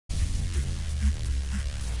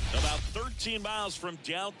15 miles from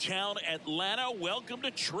downtown Atlanta. Welcome to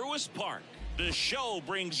Truist Park. The show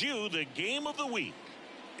brings you the game of the week.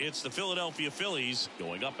 It's the Philadelphia Phillies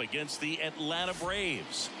going up against the Atlanta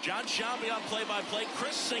Braves. John Shelby on play-by-play.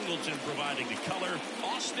 Chris Singleton providing the color.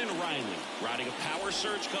 Austin Riley riding a power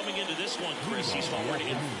surge coming into this one, Chris. He's already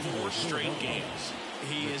in 4 straight games.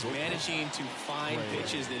 He is managing to find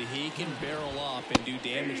pitches that he can barrel up and do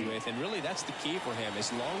damage with, and really that's the key for him.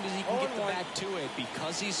 As long as he can get the bat to it,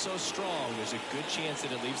 because he's so strong, there's a good chance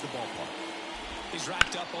that it leaves the ballpark. He's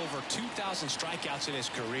racked up over 2,000 strikeouts in his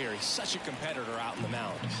career. He's such a competitor out in the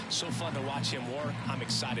mound. So fun to watch him work. I'm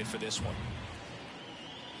excited for this one.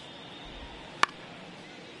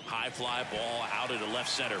 High fly ball out into left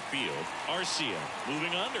center field. Arcia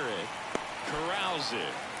moving under it. Corrals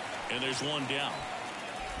it. And there's one down.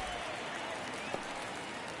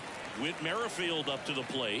 Whit Merrifield up to the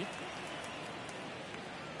plate.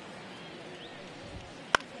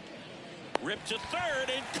 Ripped to third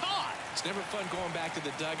and caught. It's never fun going back to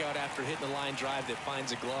the dugout after hitting a line drive that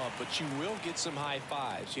finds a glove, but you will get some high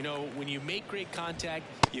fives. You know, when you make great contact,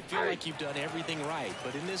 you feel like you've done everything right.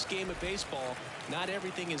 But in this game of baseball, not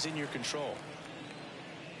everything is in your control.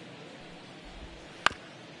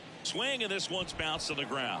 Swing, and this one's bounced to the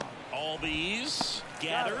ground. Albies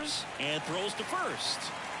gathers and throws to first.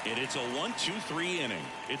 And it's a 1-2-3 inning.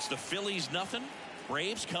 It's the Phillies nothing.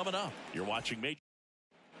 Braves coming up. You're watching Major.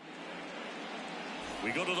 We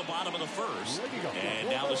go to the bottom of the first. And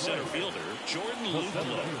now the center fielder, Jordan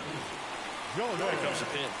Luplow. Here comes a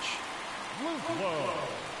pitch.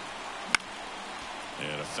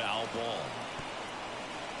 And a foul ball.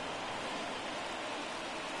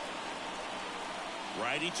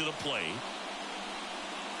 Righty to the plate.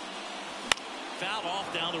 Fouled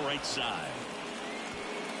off down the right side.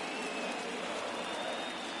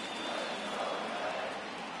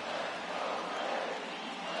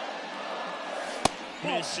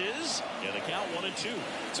 Misses. Yeah, the count 1-2.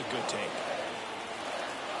 It's a good take.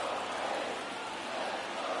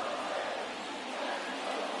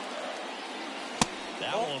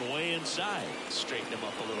 That one way inside. Straighten him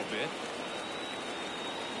up a little bit.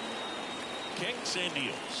 Kicks and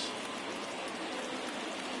deals.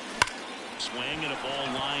 Swing and a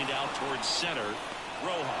ball lined out towards center.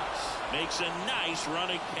 Rojas makes a nice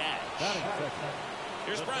running catch.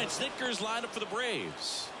 Here's Brian Snitker's lineup for the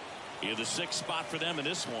Braves. In the 6th spot for them in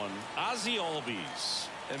this one, Ozzie Albies.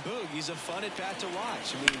 And Boog, he's a fun at bat to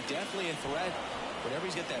watch. I mean, definitely a threat whenever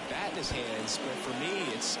he's got that bat in his hands. But for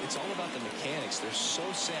me, it's all about the mechanics. They're so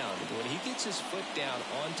sound. When he gets his foot down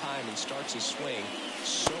on time and starts his swing,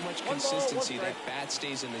 so much consistency. That bat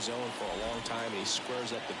stays in the zone for a long time, and he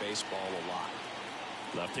squares up the baseball a lot.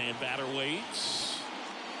 Left-hand batter waits.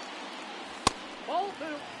 Ball 2.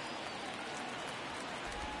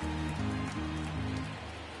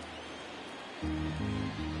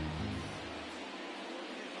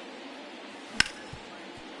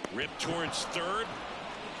 Ripped towards third.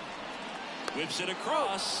 Whips it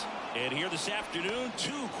across. And here this afternoon,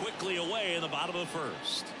 2 quickly away in the bottom of the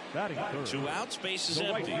first. 2 out, space is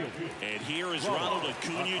empty. And here is Ronald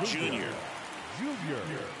Acuna Jr.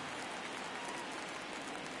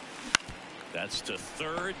 That's to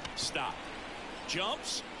third. Stop.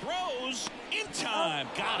 Jumps. Throws. In time.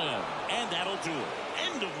 Got him. And that'll do it.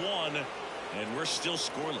 End of 1. And we're still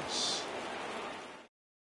scoreless.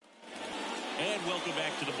 And welcome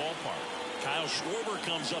back to the ballpark. Kyle Schwarber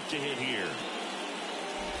comes up to hit here.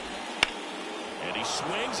 And he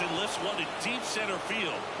swings and lifts one to deep center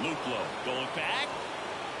field. Luplow going back.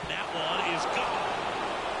 That one is gone.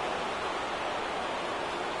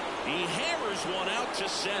 He hammers one out to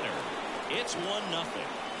center. It's 1-0.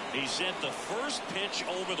 He sent the first pitch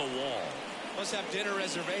over the wall. Must have dinner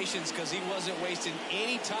reservations because he wasn't wasting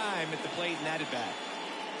any time at the plate in that at bat.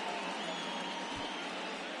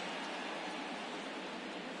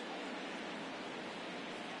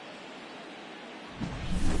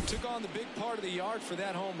 Took on the big part of the yard for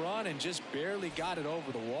that home run and just barely got it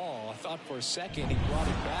over the wall. I thought for a second he brought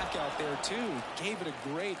it back out there too. Gave it a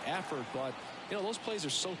great effort, but you know those plays are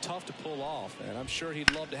so tough to pull off, and I'm sure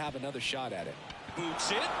he'd love to have another shot at it.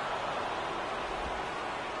 Boots it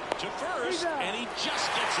to first, and he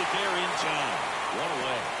just gets it there in time. One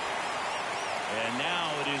away. And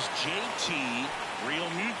now it is JT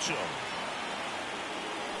Realmuto.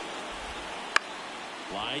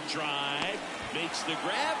 Line drive. Makes the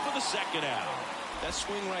grab for the second out. That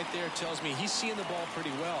swing right there tells me he's seeing the ball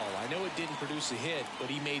pretty well. I know it didn't produce a hit, but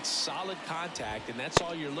he made solid contact, and that's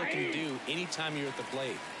all you're looking to do anytime you're at the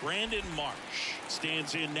plate. Brandon Marsh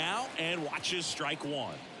stands in now and watches strike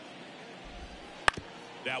 1.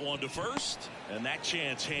 That one to first, and that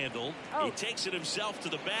chance handled. He takes it himself to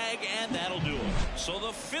the bag, and that'll do it. So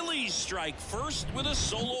the Phillies strike first with a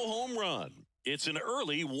solo home run. It's an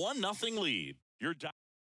early 1-0 lead. Your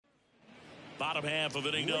bottom half of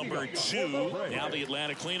inning number 2. Now the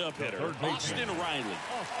Atlanta cleanup hitter, Austin Riley.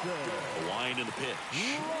 A wind in the pitch.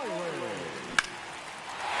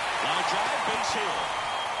 Line drive, base hit.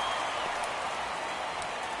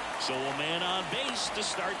 So a man on base to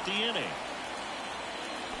start the inning.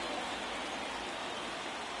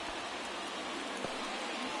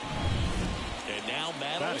 And now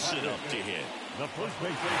Matt Olson up to hit. The first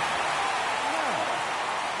baseman.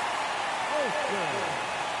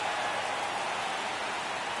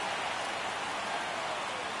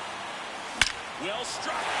 Well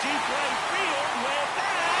struck, deep right field, way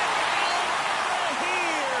back, out of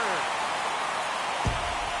here.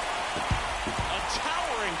 A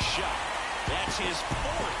towering shot. That's his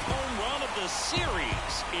 4th home run of the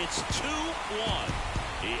series. It's 2-1.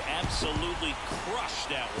 He absolutely crushed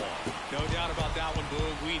that one. No doubt about that one,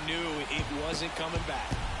 Boog. We knew it wasn't coming back.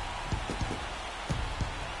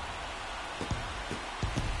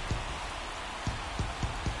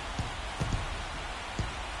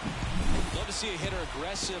 Love to see a hitter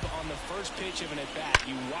aggressive on the first pitch of an at-bat.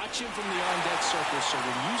 You watch him from the on-deck circle, so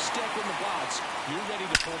when you step in the box, you're ready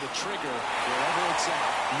to pull the trigger wherever it's at.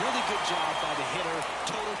 Really good job by the hitter.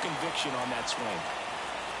 Total conviction on that swing.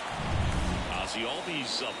 Ozzie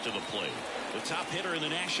Albies up to the plate. The top hitter in the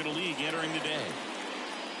National League entering the day.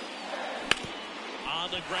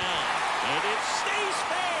 On the ground. And it stays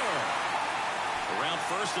fair. Around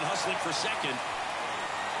first and hustling for second.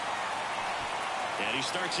 And he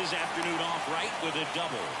starts his afternoon off right with a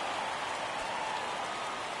double.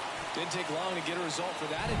 Didn't take long to get a result for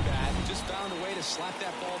that at bat. Just found a way to slap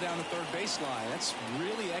that ball down the third baseline. That's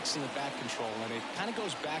really excellent bat control, and it kind of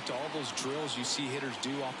goes back to all those drills you see hitters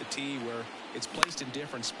do off the tee where it's placed in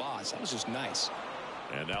different spots. That was just nice.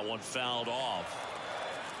 And that one fouled off.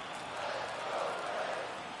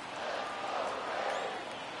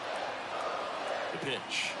 The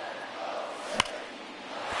pitch.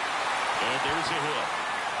 And there's a hit.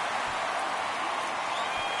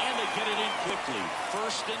 And they get it in quickly.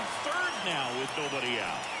 First and third now with nobody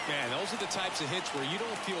out. Man, those are the types of hits where you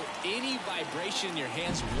don't feel any vibration in your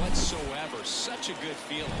hands whatsoever. Such a good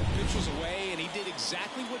feeling. Pitch was away, and he did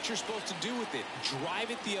exactly what you're supposed to do with it.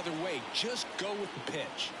 Drive it the other way. Just go with the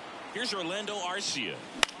pitch. Here's Orlando Arcia.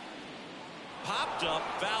 Popped up,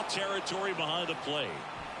 foul territory behind the plate.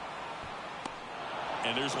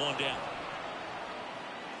 And there's one down.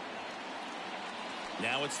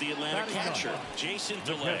 Now it's the Atlanta catcher, Jason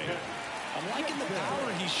DeLay. I'm liking the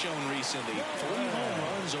power he's shown recently. 3 home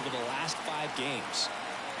runs over the last 5 games.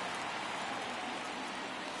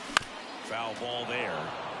 Foul ball there.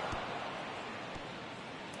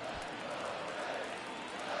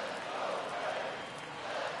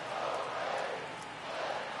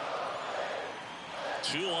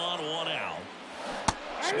 Two on, one out.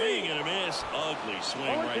 Swing and a miss. Ugly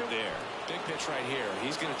swing right there. Big pitch right here.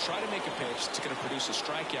 He's going to try to make a pitch that's going to produce a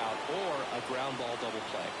strikeout or a ground ball double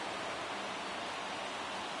play.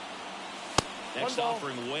 Next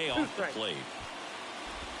offering way off the plate.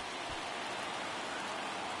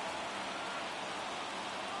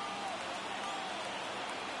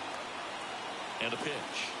 And a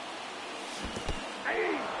pitch.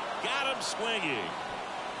 Got him swinging.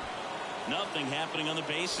 Nothing happening on the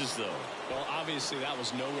bases, though. Well, obviously, that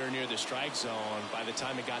was nowhere near the strike zone. By the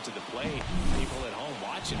time it got to the plate, people at home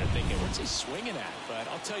watching are thinking, what's he swinging at? But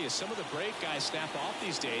I'll tell you, some of the break guys snap off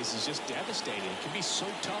these days is just devastating. It can be so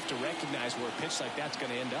tough to recognize where a pitch like that's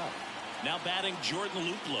going to end up. Now batting Jordan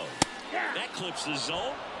Luplow. That clips the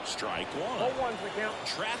zone. Strike one.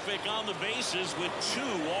 Traffic on the bases with 2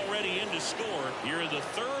 already in to score here in the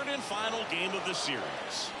 3rd and final game of the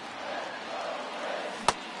series.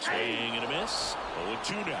 Swing and a miss.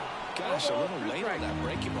 0-2 now. Gosh, a little late on that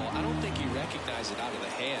breaking ball. I don't think he recognized it out of the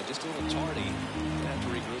hand. Just a little tardy. Gonna have to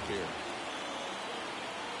regroup here.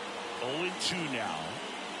 0-2 now.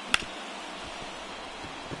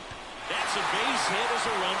 That's a base hit as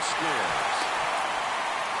a run scores.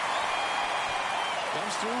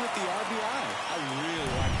 Comes through with the RBI. I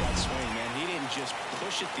really like that swing, man. He didn't just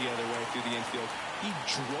push it the other way through the infield. He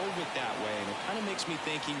drove it that way, and it kind of makes me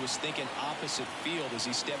think he was thinking opposite field as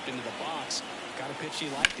he stepped into the box. Got a pitch he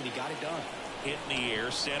liked, and he got it done. Hit in the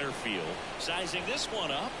air, center field. Sizing this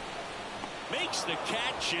one up. Makes the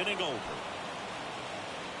catch, inning over.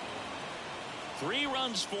 3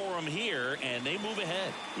 runs for him here, and they move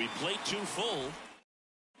ahead. We play 2 full.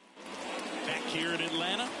 Back here in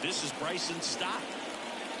Atlanta, this is Bryson Stott.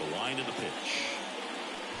 The line of the pitch.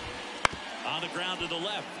 On the ground to the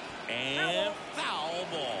left. And foul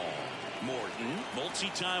ball. Morton,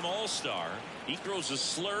 multi-time All-Star. He throws a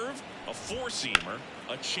slurve, a four-seamer,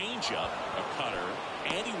 a changeup, a cutter,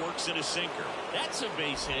 and he works in a sinker. That's a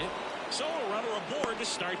base hit. So a runner aboard to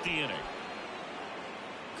start the inning.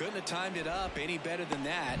 Couldn't have timed it up any better than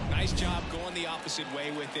that. Nice job going the opposite way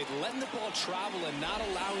with it, letting the ball travel and not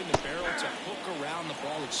allowing the barrel to hook around the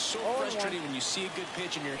ball. It's so frustrating when you see a good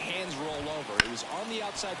pitch and your hands roll over. It was on the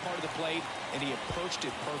outside part of the plate, and he approached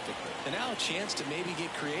it perfectly. And now a chance to maybe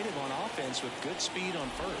get creative on offense with good speed on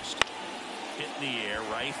first. Hit in the air,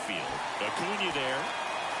 right field. Acuna there.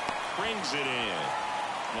 Brings it in.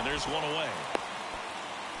 And there's one away.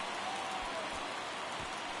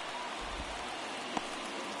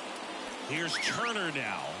 Here's Turner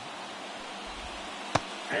now.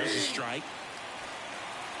 There's a strike.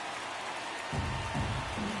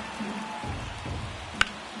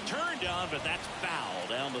 Turned on, but that's foul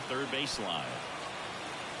down the third baseline.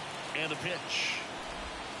 And the pitch.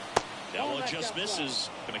 That one just misses.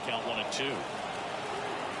 Going to count 1-2.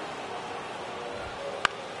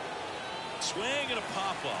 Swing and a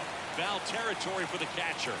pop-up. Foul territory for the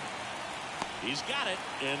catcher. He's got it,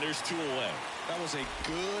 and there's 2 away. That was a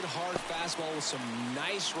good hard fastball with some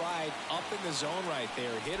nice ride up in the zone right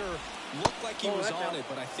there. Hitter looked like he was on it,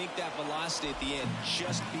 but I think that velocity at the end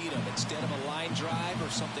just beat him. Instead of a line drive or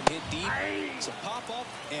something hit deep, it's a pop-up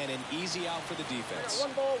and an easy out for the defense.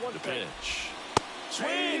 1 ball, 1 The strike. pitch.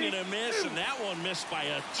 Swing and a miss, and that one missed by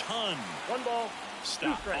a ton. 1 ball, 2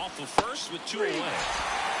 Stop strikes. off of first with 2 away.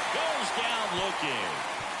 Goes down looking.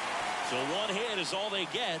 So 1 hit is all they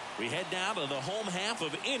get. We head down to the home half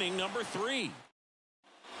of inning number 3.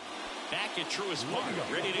 Back at Truist Park,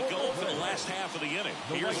 ready to go for the last half of the inning.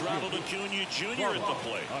 Here's Ronald Acuna Jr. at the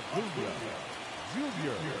plate.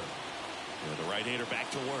 With the right-hander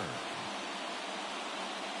back to work.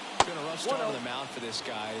 Been a rough start on the mound for this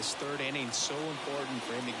guy. His third inning so important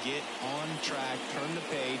for him to get on track, turn the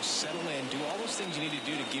page, settle in, do all those things you need to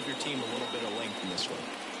do to give your team a little bit of length in this one.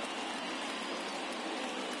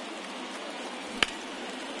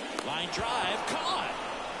 Line drive, caught.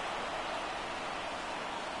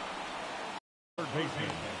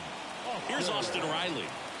 Here's Austin Riley.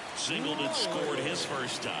 Singled and scored his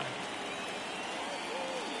first time.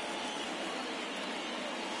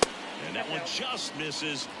 And that one just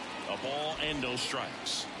misses. A ball and no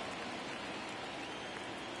strikes.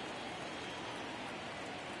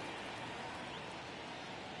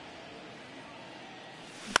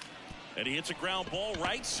 And he hits a ground ball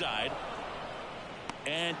right side.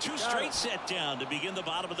 And 2 straight set down to begin the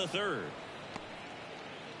bottom of the third.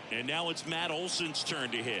 And now it's Matt Olson's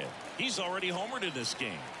turn to hit. He's already homered in this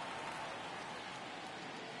game.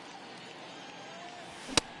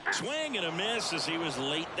 Swing and a miss as he was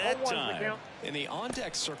late that time. In the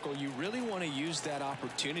on-deck circle, you really want to use that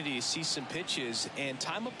opportunity to see some pitches and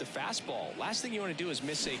time up the fastball. Last thing you want to do is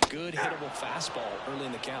miss a good hittable fastball early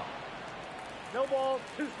in the count. No balls,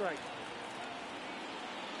 2 strikes.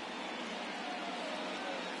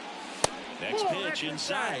 Next pitch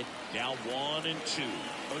inside. Now 1-2.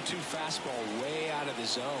 0-2 fastball way out of the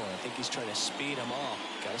zone. I think he's trying to speed him up.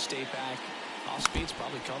 Got to stay back. Off speed's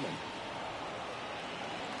probably coming.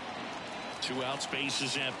 2 out, space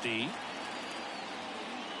is empty.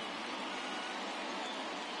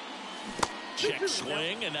 Check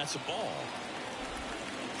swing, and that's a ball.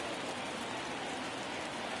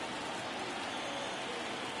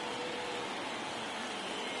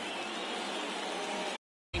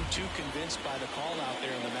 Too convinced by the call out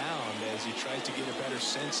there on the mound as he tries to get a better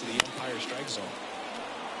sense of the umpire strike zone.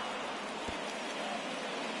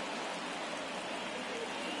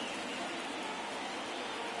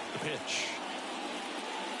 The pitch.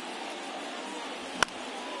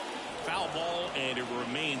 Foul ball, and it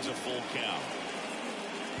remains a full count.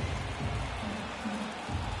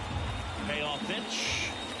 Payoff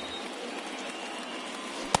pitch.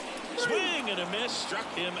 Swing and a miss,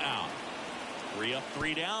 struck him out. 3 up,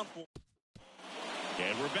 3 down.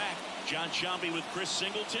 And we're back. John Sciambi with Chris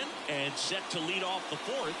Singleton, and set to lead off the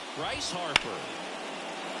 4th, Bryce Harper.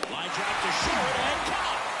 Line drive to short and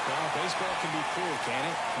caught. Well, baseball can be cruel, can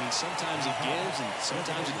it? I mean, sometimes it gives and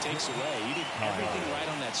sometimes it takes away. He did everything right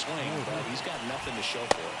on that swing, but he's got nothing to show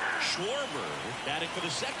for it. Schwarber batting for the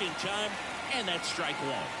 2nd time, and that's strike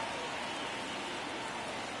 1.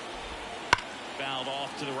 Fouled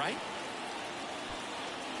off to the right.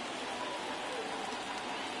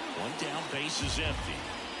 1 down, base is empty.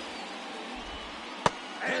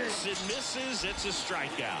 Hits and misses. It's a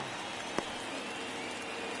strikeout.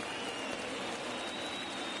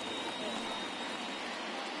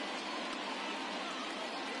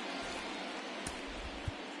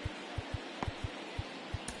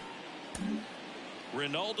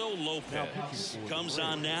 Ronaldo Lopez comes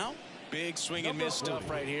on now. Big swing and miss stuff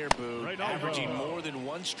right here, Boo. Averaging more than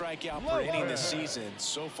 1 strikeout per inning this season.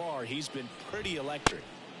 So far, he's been pretty electric.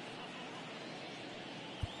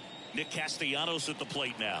 Nick Castellanos at the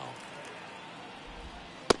plate now.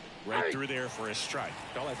 Right through there for a strike.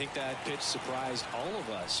 Well, I think that pitch surprised all of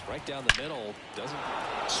us. Right down the middle. Doesn't.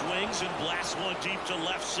 Swings and blasts one deep to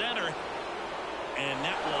left center. And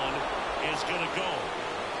that one is going to go.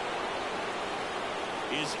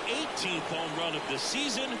 His 18th home run of the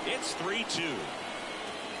season. It's 3-2.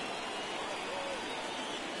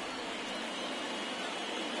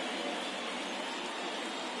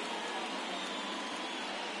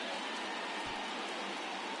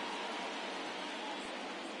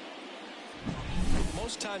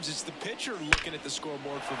 Most times it's the pitcher looking at the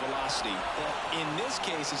scoreboard for velocity, but in this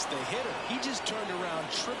case it's the hitter. He just turned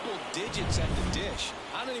around triple digits at the dish.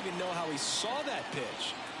 I don't even know how he saw that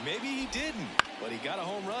pitch. Maybe he didn't, but he got a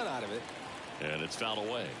home run out of it. And it's fouled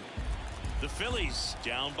away. The Phillies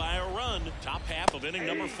down by a run, top half of inning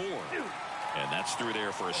number 4. And that's through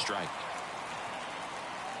there for a strike.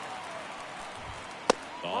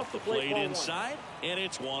 Off the plate inside, and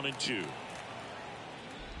it's 1-2.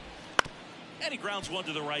 And he grounds one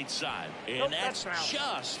to the right side. And that's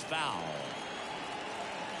just foul.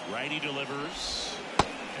 Righty delivers.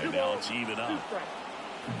 And now it's even up.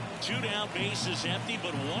 2 down, base is empty,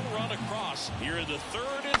 but 1 run across here in the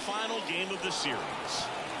 3rd and final game of the series.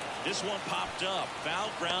 This one popped up.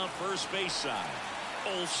 Foul ground, first base side.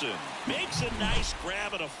 Olsen makes a nice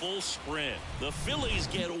grab at a full sprint. The Phillies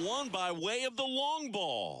get one by way of the long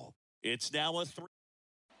ball. It's now a 3.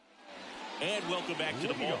 And welcome back to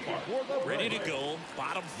the ballpark. Ready to go,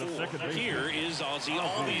 bottom 4. Here is Ozzie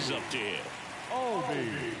Albies up to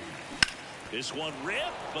hit. This one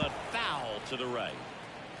ripped, but foul to the right.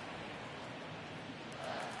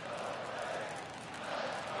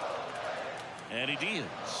 And he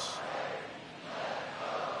deals.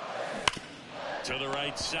 To the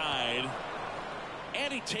right side.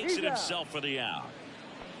 And he takes it himself for the out.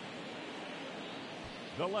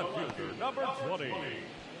 The left fielder, number 20.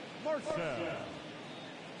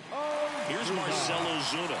 Here's Marcell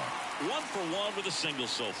Ozuna. 1 for 1 with a single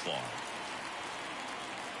so far.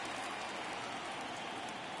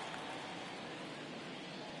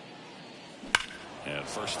 And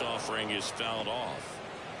first offering is fouled off.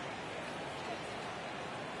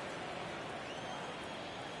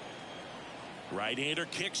 Right-hander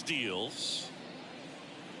kicks, deals.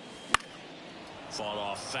 Fought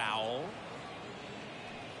off foul.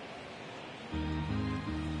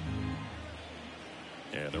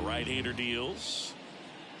 And the right-hander deals.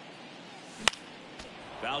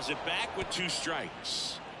 Fouls it back with 2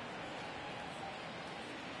 strikes.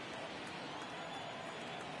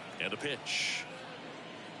 And the pitch.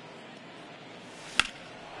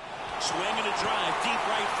 Swing and a drive, deep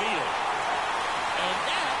right field. And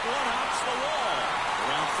that one hops the wall.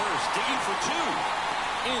 Around first, digging for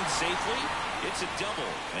 2. In safely. It's a double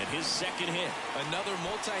and his second hit. Another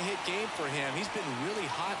multi-hit game for him. He's been really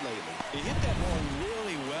hot lately. He hit that ball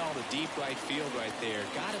really well to deep right field right there.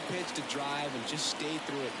 Got a pitch to drive and just stayed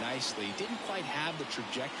through it nicely. Didn't quite have the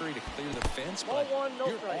trajectory to clear the fence, but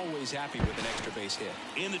you're always happy with an extra base hit.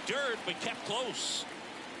 In the dirt, but kept close.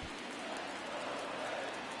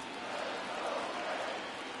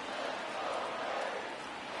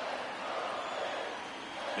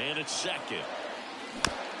 And it's second.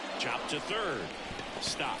 Chop to third.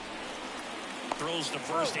 Stop. Throws to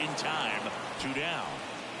first in time. 2 down.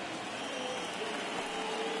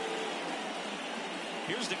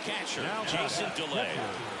 Here's the catcher, Jason DeLay.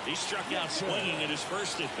 He struck out swinging in his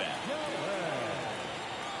first at bat.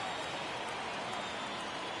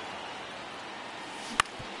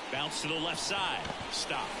 Bounce to the left side.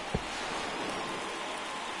 Stop.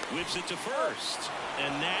 Whips it to first.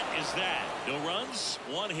 And that is that. No runs,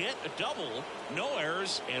 1 hit, a double, no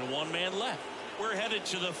errors, and 1 man left. We're headed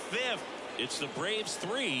to the 5th. It's the Braves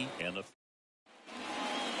 3 and the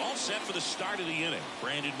all set for the start of the inning.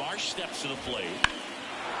 Brandon Marsh steps to the plate.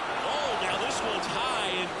 Oh, now this one's high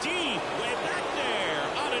and deep, way back there,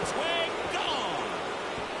 on its way, gone.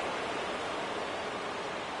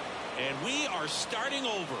 And we are starting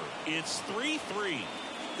over. It's 3-3.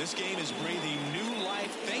 This game is breathing new life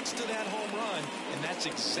thanks to that home run, and that's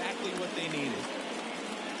exactly what they needed.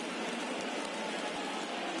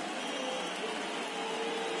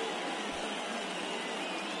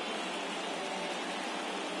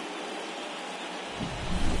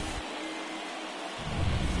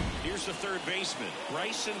 Here's the third baseman,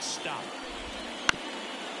 Bryson Stott.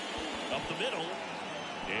 Up the middle,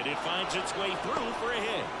 and it finds its way through for a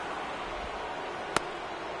hit.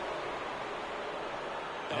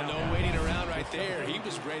 Oh, no waiting around right there. He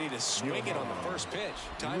was ready to swing it on the first pitch.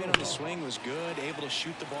 Timing on the swing was good. Able to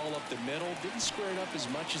shoot the ball up the middle. Didn't square it up as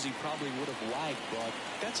much as he probably would have liked, but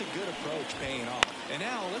that's a good approach paying off. And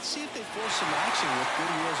now let's see if they force some action with good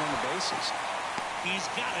wheels on the bases. He's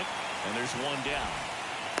got it, and there's one down.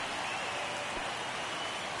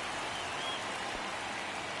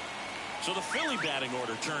 So the Philly batting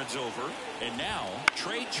order turns over, and now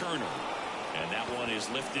Trey Turner. And that one is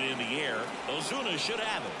lifted in the air. Ozuna should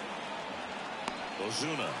have it.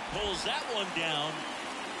 Ozuna pulls that one down.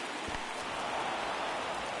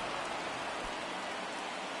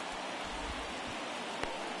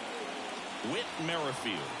 Whit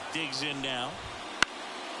Merrifield digs in now.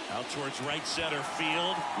 Out towards right center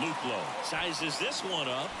field. Luplow sizes this one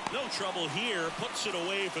up. No trouble here. Puts it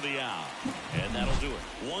away for the out. And that'll do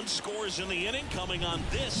it. One scores in the inning coming on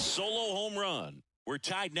this solo home run. We're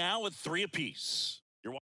tied now with 3 apiece.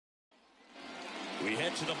 We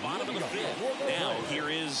head to the bottom of the 5th. Now here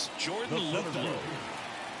is Jordan Luplow.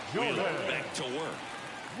 Wheeler back to work.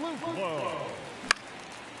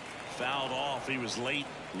 Fouled off. He was late.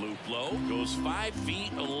 Luplow goes 5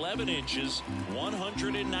 feet 11 inches,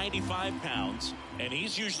 195 pounds, and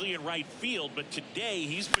he's usually in right field, but today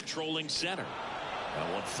he's patrolling center.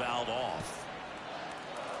 That one fouled off.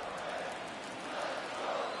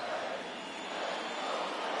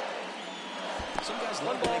 Some guys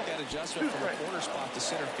love to make that adjustment from a corner spot to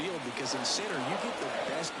center field because in center you get the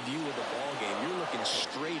best view of the ball game. You're looking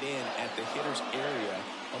straight in at the hitter's area.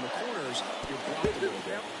 On the corners, you're blocked a little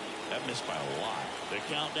bit. That missed by a lot. The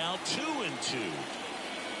count now 2-2.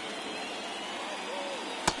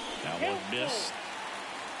 That one missed.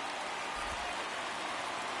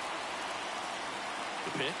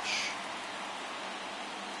 The pitch.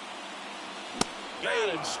 Got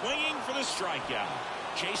it, swinging for the strikeout.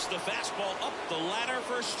 Chase the fastball up the ladder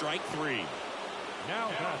for strike 3. Now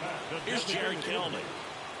here's Jared Kelly.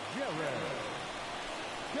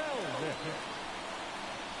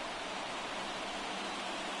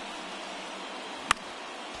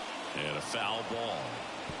 And a foul ball.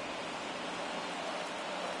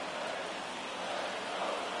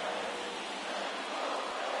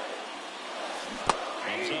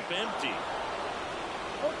 Comes up empty.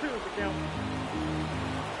 0-2 is the count.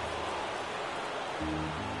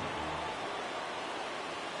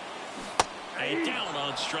 And down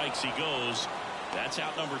on strikes he goes. That's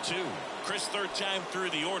out number 2. Chris, third time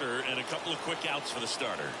through the order, and a couple of quick outs for the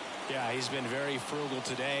starter. Yeah, he's been very frugal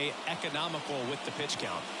today. Economical with the pitch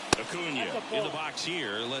count. Acuna in the box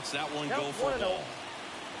here. Lets that one go for a ball.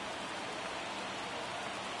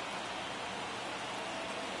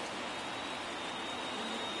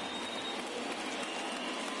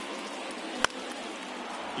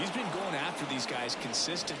 He's been going after these guys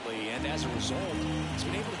consistently, and as a result, he's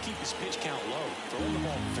been able to keep his pitch count low. Throwing the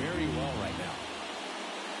ball very well right now.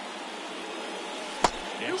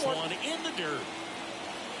 Next one in the dirt.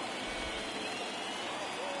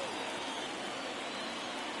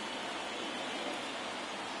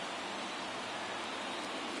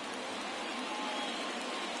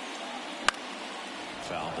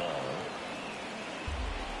 Foul ball.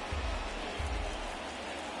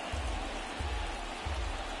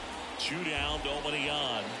 Two down, nobody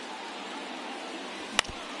on.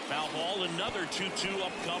 Foul ball, another 2-2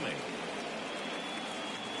 upcoming.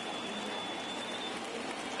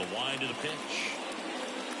 The wind of the pitch.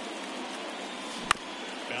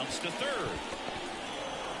 Bounce to third.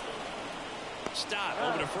 Stop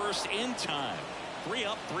over to first in time. 3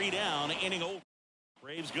 up, 3 down, inning over.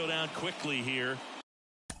 Braves go down quickly here.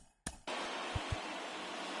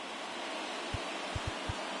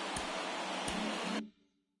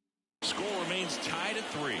 Score remains tied at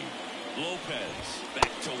 3. Lopez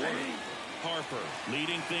back to work. Harper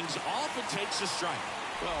leading things off and takes a strike.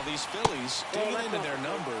 Well, these Phillies, digging into their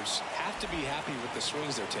numbers, have to be happy with the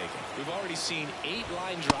swings they're taking. We've already seen 8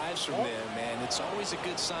 line drives from them, and it's always a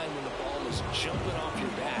good sign when the ball is jumping off your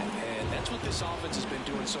bat, and that's what this offense has been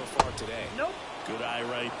doing so far today. Nope. Good eye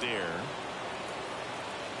right there.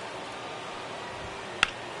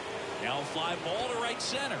 Now a fly ball to right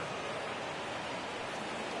center.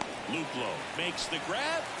 Luplow makes the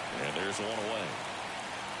grab, and there's one away.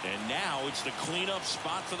 And now it's the cleanup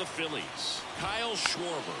spot for the Phillies. Kyle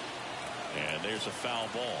Schwarber. And there's a foul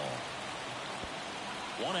ball.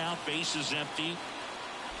 1 out, bases empty.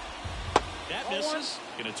 That misses,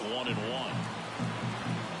 and it's 1-1.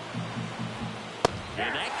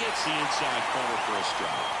 And that gets the inside corner for a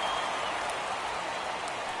strike.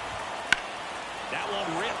 That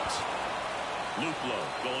one ripped. Luplow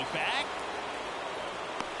going back.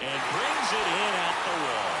 And brings it in at the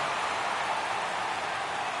wall.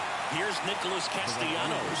 Here's Nicholas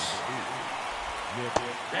Castellanos.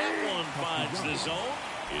 That one finds the zone.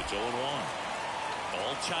 It's 0-1.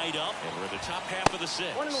 All tied up, and we're in the top half of the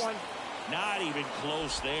sixth. 1-1. Not even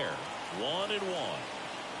close there. 1-1.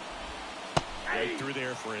 Right through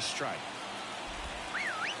there for a strike.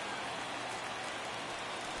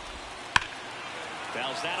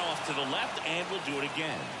 Fouls that off to the left, and we'll do it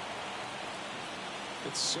again.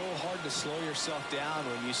 It's so hard to slow yourself down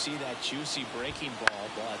when you see that juicy breaking ball,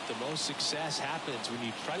 but the most success happens when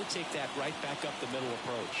you try to take that right back up the middle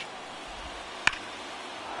approach.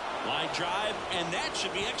 Line drive, and that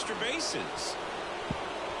should be extra bases.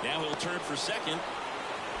 Now he'll turn for second.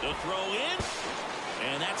 The throw in,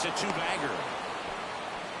 and that's a two-bagger.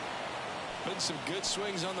 Putting some good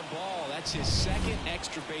swings on the ball. That's his second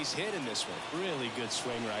extra base hit in this one. Really good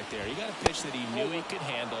swing right there. He got a pitch that he knew he could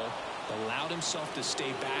handle, allowed himself to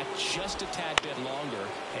stay back just a tad bit longer,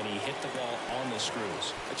 and he hit the ball on the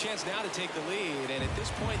screws. A chance now to take the lead, and at this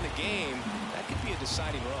point in the game, that could be a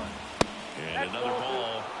deciding run. And another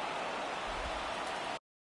ball.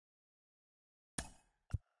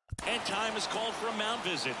 And time is called for a mound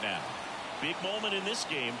visit now. Big moment in this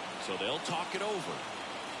game, so they'll talk it over.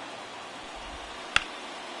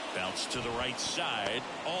 Bounce to the right side.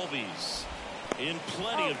 Albies in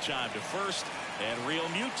plenty of time to first, and Real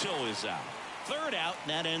Muto is out. Third out,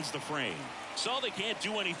 and that ends the frame. So they can't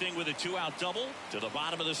do anything with a two-out double. To the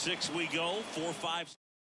bottom of the sixth we go. 4-5.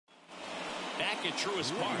 Back at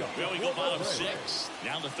Truist Park. There we go, bottom six.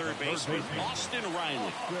 Down to third base with Austin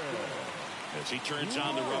Riley. As he turns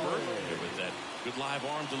on the rubber with that good live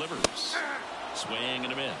arm delivers. Swing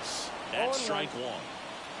and a miss. That's strike one.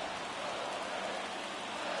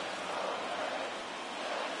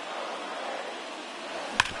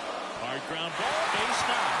 Hard ground ball, base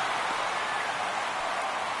knock.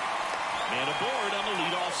 And aboard on the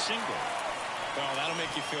leadoff single. Oh, that'll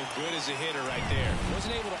make you feel good as a hitter right there.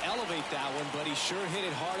 Wasn't able to elevate that one, but he sure hit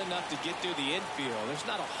it hard enough to get through the infield. There's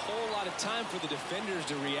not a whole lot of time for the defenders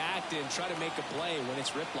to react and try to make a play when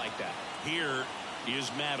it's ripped like that. Here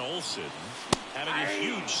is Matt Olson having a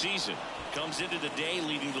huge season. Comes into the day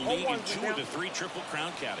leading the league in 2 of the 3 Triple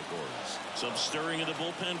Crown categories. Some stirring in the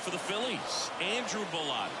bullpen for the Phillies. Andrew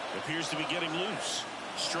Bellotti appears to be getting loose.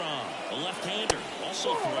 Strong, a left-hander,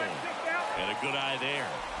 also throwing. And a good eye there.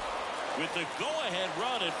 With the go-ahead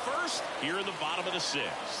run at first here in the bottom of the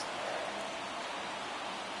sixth.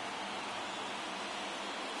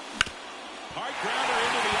 Hard grounder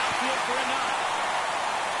into the outfield for a knock.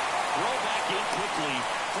 Throw back in quickly.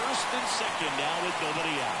 First and second now with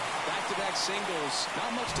nobody out. Back-to-back singles.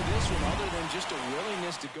 Not much to this one other than just a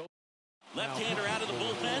willingness to go. Left-hander out of the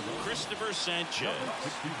bullpen, Christopher Sanchez.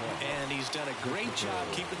 And he's done a great job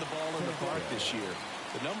keeping the ball in the park this year.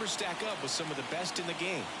 The numbers stack up with some of the best in the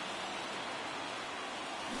game.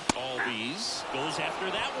 Albies goes after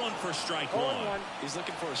that one for strike one. He's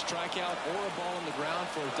looking for a strikeout or a ball on the ground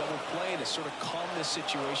for a double play to sort of calm this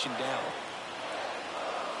situation down.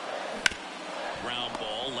 Ground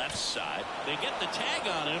ball left side. They get the tag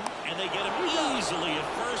on him, and they get him easily at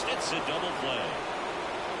first. It's a double play.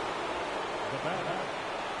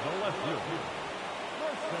 The left fielder,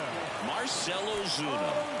 Marcell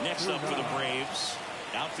Ozuna next up for the Braves.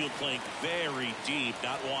 Outfield playing very deep,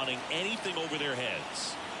 not wanting anything over their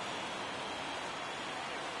heads.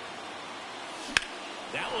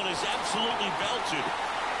 That one is absolutely belted.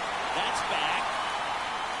 That's back.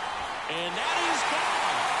 And that is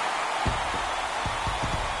gone.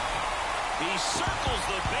 He circles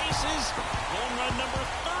the bases. Home run number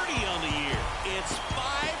 30 on the year. It's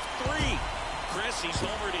 5-3. Chris, he's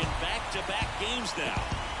homered in back-to-back games now.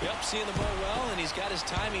 Yep, seeing the ball well, and he's got his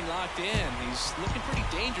timing locked in. He's looking pretty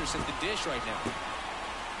dangerous at the dish right now.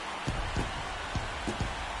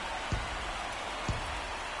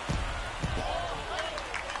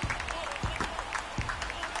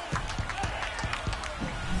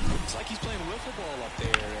 It's like he's playing wiffle ball up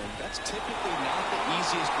there, and that's typically not the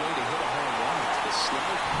easiest way to hit a home run. It's the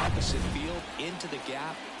slide opposite field into the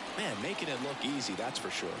gap. Man, making it look easy, that's for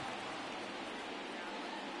sure.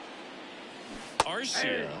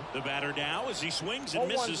 Arcia, the batter now as he swings and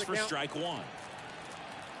misses for strike one.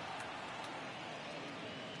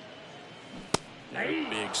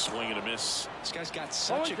 Big swing and a miss. This guy's got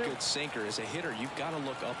such a good sinker. As a hitter, you've got to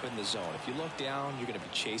look up in the zone. If you look down, you're going to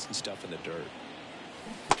be chasing stuff in the dirt.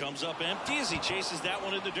 Comes up empty as he chases that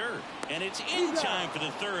one in the dirt. And it's in time for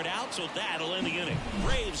the third out, so that'll end the inning.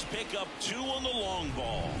 Braves pick up 2 on the long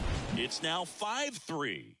ball. It's now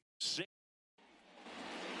 5-3.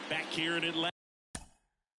 Back here in Atlanta.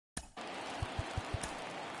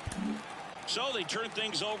 So they turn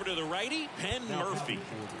things over to the righty, Penn Murphy.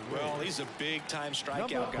 Well, he's a big-time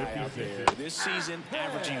strikeout guy out there. This season,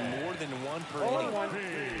 averaging more than 1 per inning.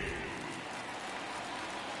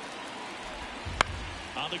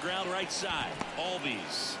 On the ground right side,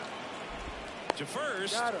 Albies to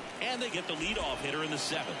first, and they get the leadoff hitter in the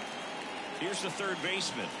 7th. Here's the third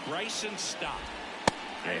baseman, Bryson Stott.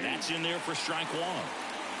 And that's in there for strike 1.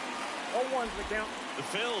 0-1's the count. The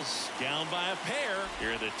Phils down by a pair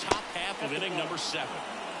here in the top half of inning number 7.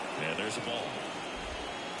 And there's a ball.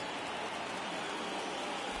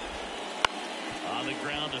 On the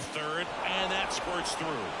ground to third, and that squirts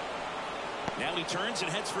through. Now he turns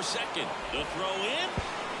and heads for second. The throw in.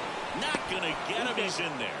 Not going to get him. He's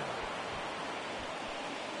in there.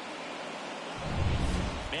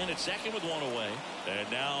 Man at second with 1 away. And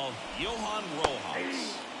now Johan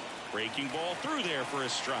Rojas. Breaking ball through there for a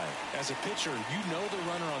strike. As a pitcher, you know the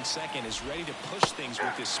runner on second is ready to push things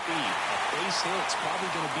with his speed. A base hit's probably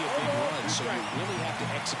going to be a big run, so you really have to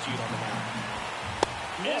execute on the mound.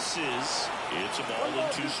 Misses. It's a ball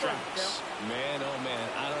and 2 strikes. Man, oh man,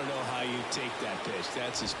 I don't know how you take that pitch.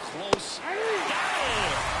 That's as close. Got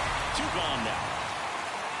it! 2 gone now.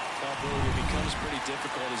 Well, Billy, it becomes pretty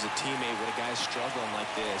difficult as a teammate when a guy's struggling like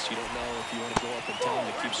this. You don't know if you want to go up and tell him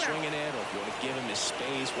to keep swinging it, or if you want to give him his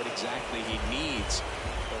space, what exactly he needs.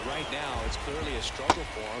 But right now, it's clearly a struggle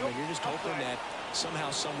for him, and you're just hoping that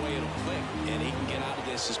somehow, some way it'll click, and he can get out of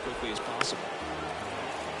this as quickly as possible.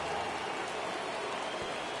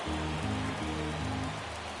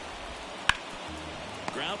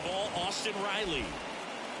 Ground ball, Austin Riley.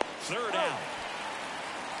 Third out.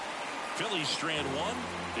 Phillies strand 1.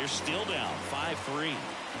 They're still down 5-3.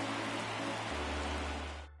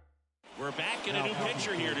 We're back in a new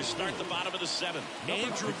pitcher here to start the bottom of the 7th.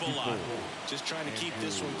 Andrew Vaughn. Just trying to keep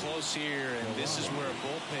this one close here, and this is where a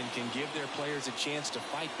bullpen can give their players a chance to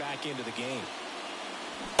fight back into the game.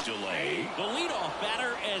 Delay. The leadoff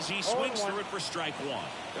batter as he swings through it for strike 1.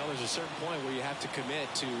 Well, there's a certain point where you have to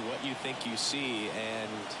commit to what you think you see, and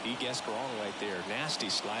he guessed wrong right there. Nasty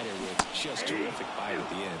slider with just terrific bite at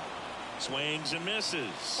the end. Swings and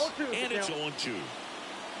misses. And it's 0-2.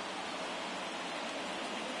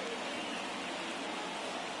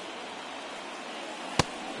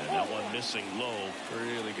 And that one missing low.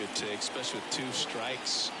 Really good take, especially with 2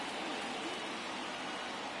 strikes.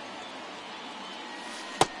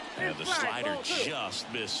 And the slider just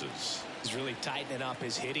misses. He's really tightening up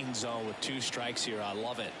his hitting zone with 2 strikes here. I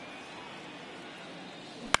love it.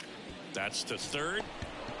 That's to third.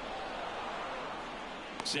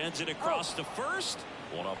 Sends it across to first.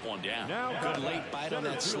 1 up, 1 down. Now good late bite on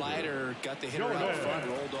that slider. Got the hitter out front,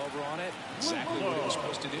 rolled over on it. Exactly what he was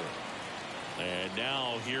supposed to do. And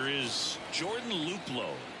now here is Jordan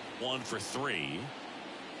Luplow. 1 for 3.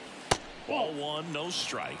 Ball 1, no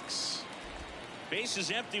strikes. Base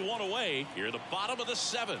is empty, 1 away. Here at the bottom of the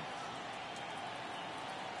 7th.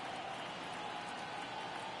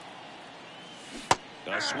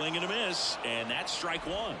 A swing and a miss, and that's strike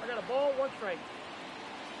 1. I got a ball, 1 strike.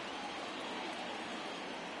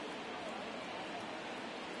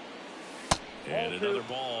 And another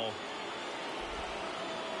ball.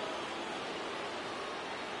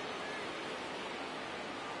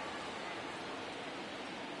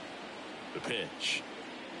 The pitch.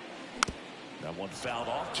 That one fouled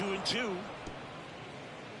off. 2-2.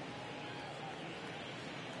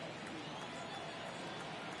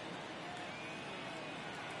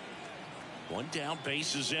 One down,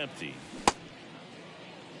 base is empty.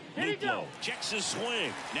 Luplow checks his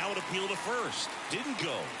swing. Now an appeal to first. Didn't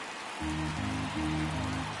go.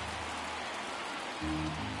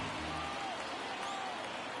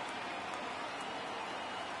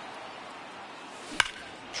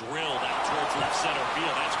 Drilled out towards left center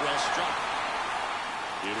field. That's well struck.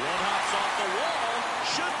 It run hops off the wall.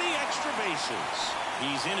 Should be extra bases.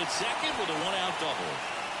 He's in at second with a 1-out double.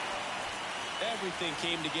 Everything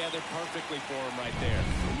came together perfectly for him right there.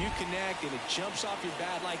 When you connect and it jumps off your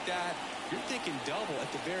bat like that, you're thinking double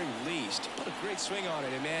at the very least. Put a great swing on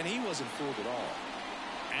it, and man, he wasn't fooled at all.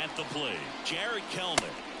 At the plate, Jared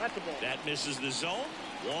Kellner. That's the ball. That misses the zone.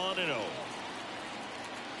 1-0.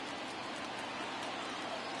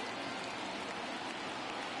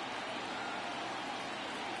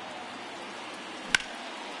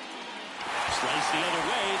 Slice the other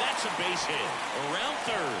way. That's a base hit. Around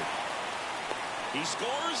third. He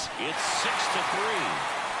scores. It's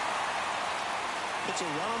 6-3. Puts a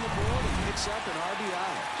run on the board and picks up an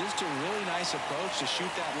RBI. Just a really nice approach to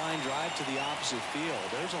shoot that line drive to the opposite field.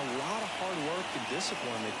 There's a lot of hard work and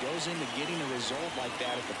discipline that goes into getting a result like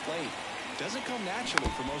that at the plate. Doesn't come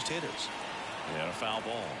naturally for most hitters. And a foul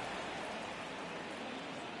ball.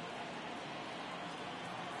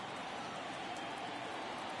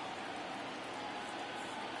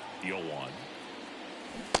 The 0-1.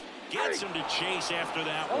 Gets him to chase after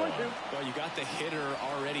that one. Well, you got the hitter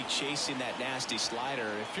already chasing that nasty slider.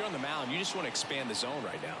 If you're on the mound, you just want to expand the zone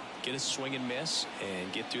right now. Get a swing and miss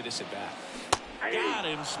and get through this at bat. Got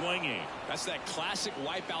him swinging. That's that classic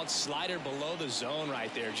wipeout slider below the zone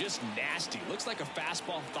right there. Just nasty. Looks like a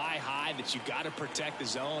fastball thigh high that you got to protect the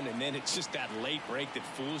zone, and then it's just that late break that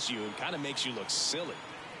fools you and kind of makes you look silly.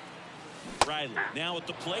 Riley now at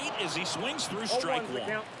the plate as he swings through strike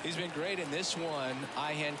one. He's been great in this one.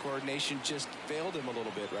 Eye-hand coordination just failed him a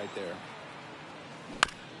little bit right there.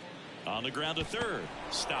 On the ground to third.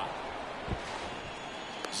 Stop.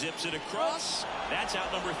 Zips it across. That's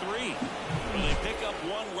out number 3. Well, they pick up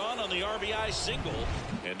 1 run on the RBI single,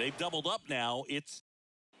 and they've doubled up now. We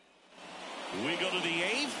go to the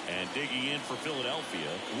 8th, and digging in for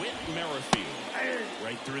Philadelphia, Whit Merrifield.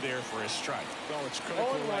 Right through there for a strike. Well, it's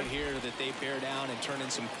critical right here that they bear down and turn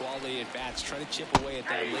in some quality at bats. Try to chip away at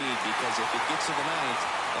that lead, because if it gets to the 9th,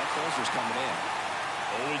 that closer's coming in.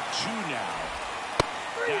 0-2 now.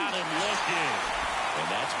 Got him looking. And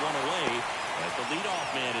that's one away as the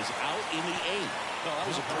leadoff man is out in the 8th. Well, that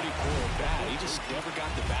was a pretty poor at bat. He just never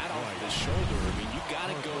got the bat off his shoulder. I mean, you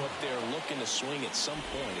got to go up there looking to swing at some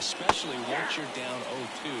point, especially once you're down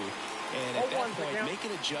 0-2. And at that point, make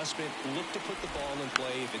an adjustment, look to put the ball in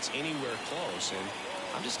play if it's anywhere close. And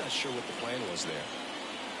I'm just not sure what the plan was there.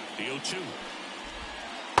 The 0-2.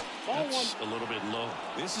 That's a little bit low.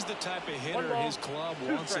 This is the type of hitter his club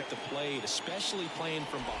wants at the plate, especially playing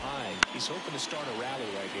from behind. He's hoping to start a rally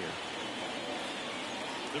right here.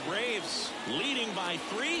 The Braves leading by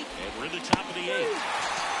 3, and we're in the top of the 8th.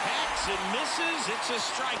 Hacks and misses. It's a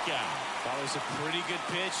strikeout. That was a pretty good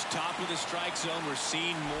pitch. Top of the strike zone. We're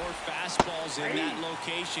seeing more fastballs in that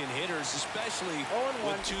location. Hitters, especially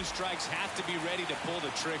with 2 strikes, have to be ready to pull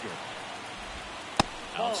the trigger.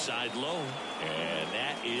 Outside low, and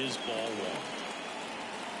that is ball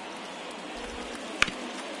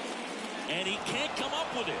 1. And he can't come up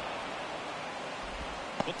with it.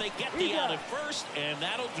 But they get the out at first, and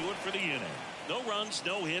that'll do it for the inning. No runs,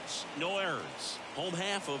 no hits, no errors. Home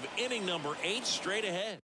half of inning number 8 straight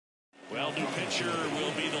ahead. Well, new pitcher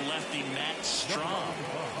will be the lefty Matt Strom.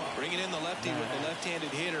 Bringing in the lefty with the left-handed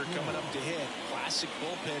hitter coming up to hit. Classic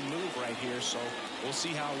bullpen move right here, so we'll see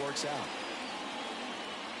how it works out.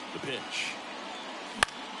 The pitch.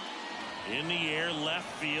 In the air, left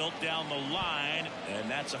field, down the line,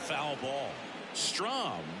 and that's a foul ball.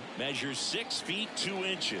 Strom measures 6 feet 2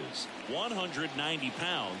 inches, 190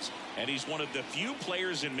 pounds, and he's one of the few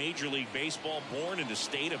players in Major League Baseball born in the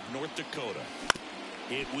state of North Dakota.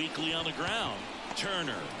 Hit weakly on the ground.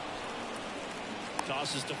 Turner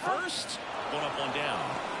tosses to first. 1 up, 1 down.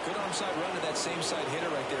 Good onside run to that same side hitter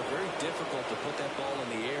right there. Very difficult to put that ball in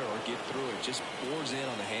the air or get through it. Just bores in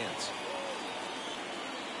on the hands.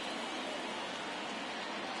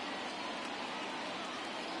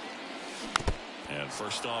 And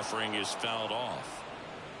first offering is fouled off.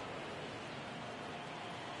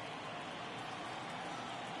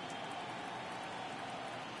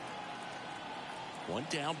 One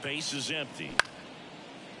down, base is empty.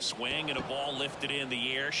 Swing and a ball lifted in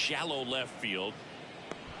the air, shallow left field.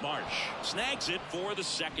 Marsh snags it for the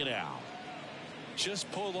 2nd out.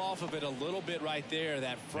 Just pulled off of it a little bit right there.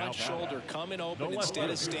 That front shoulder coming open instead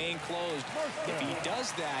of staying closed. If he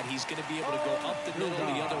does that, he's going to be able to go up the middle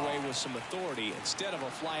the other way with some authority instead of a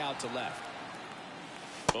fly out to left.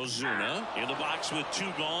 Ozuna in the box with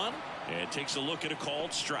 2 gone and takes a look at a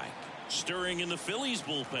called strike. Stirring in the Phillies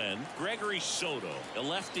bullpen, Gregory Soto, a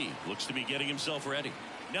lefty, looks to be getting himself ready.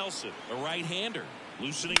 Nelson, a right-hander,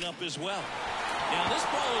 loosening up as well. Now this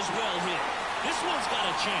ball is well hit. This one's got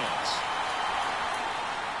a chance.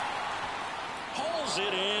 Hauls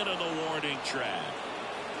it in on the warning track.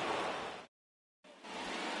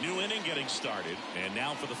 New inning getting started, and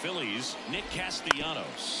now for the Phillies, Nick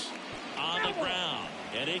Castellanos on the ground,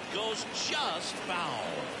 and it goes just foul.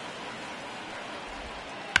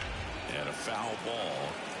 And a foul ball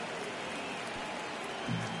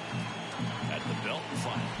at the Belton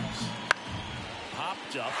Finals.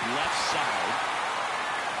 Popped up left side.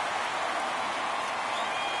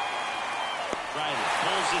 Riley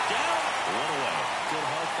pulls it down. 1 away. Good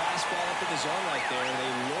hard fastball up in the zone right there.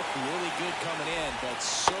 They look really good coming in, but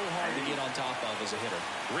so hard to get on top of as a hitter.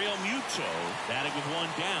 Real Muto batting with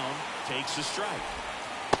 1 down takes a strike.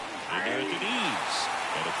 And there at the knees.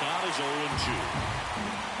 And the count is 0-2.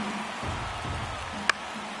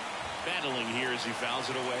 Battling here as he fouls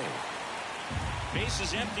it away. Base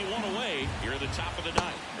is empty, 1 away. Here at the top of the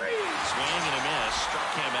 9th. Swing and a miss. Struck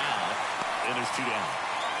him out. And there's 2 down.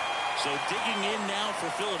 So digging in now for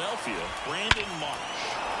Philadelphia, Brandon Marsh.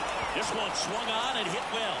 This one swung on and hit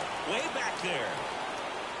well. Way back there.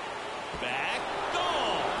 Back.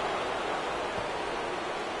 Gone.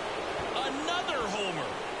 Another homer.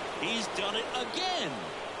 He's done it again.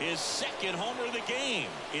 His second homer of the game.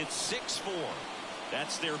 It's 6-4.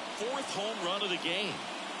 That's their fourth home run of the game.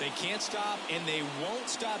 They can't stop, and they won't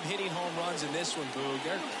stop hitting home runs in this one, Boog.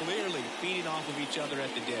 They're clearly feeding off of each other at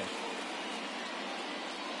the dish.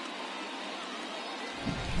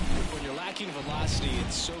 When you're lacking velocity,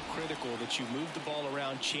 it's so critical that you move the ball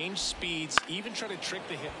around, change speeds, even try to trick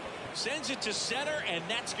the hit. Sends it to center, and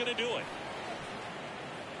that's going to do it.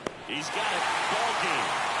 He's got it. Ball game.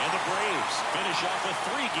 And the Braves finish off a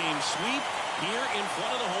 3-game sweep here in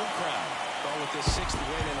front of the home crowd. Well, with this 6th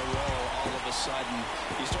win in a row, all of a sudden,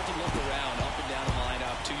 you start to look around, up and down the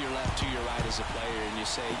lineup, to your left, to your right as a player, and you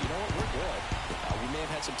say, you know what, we're good. We may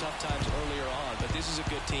have had some tough times earlier on, but this is a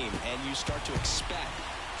good team, and you start to expect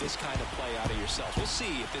this kind of play out of yourself. We'll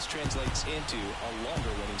see if this translates into a longer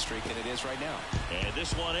winning streak than it is right now. And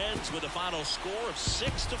this one ends with a final score of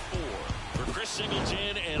 6-4. For Chris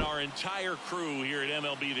Singleton and our entire crew here at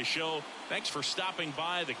MLB The Show, thanks for stopping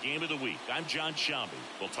by the Game of the Week. I'm John Shambi.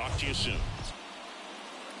 We'll talk to you soon.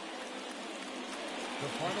 The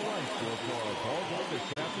final line score for our ball game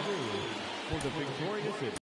this afternoon for the victorious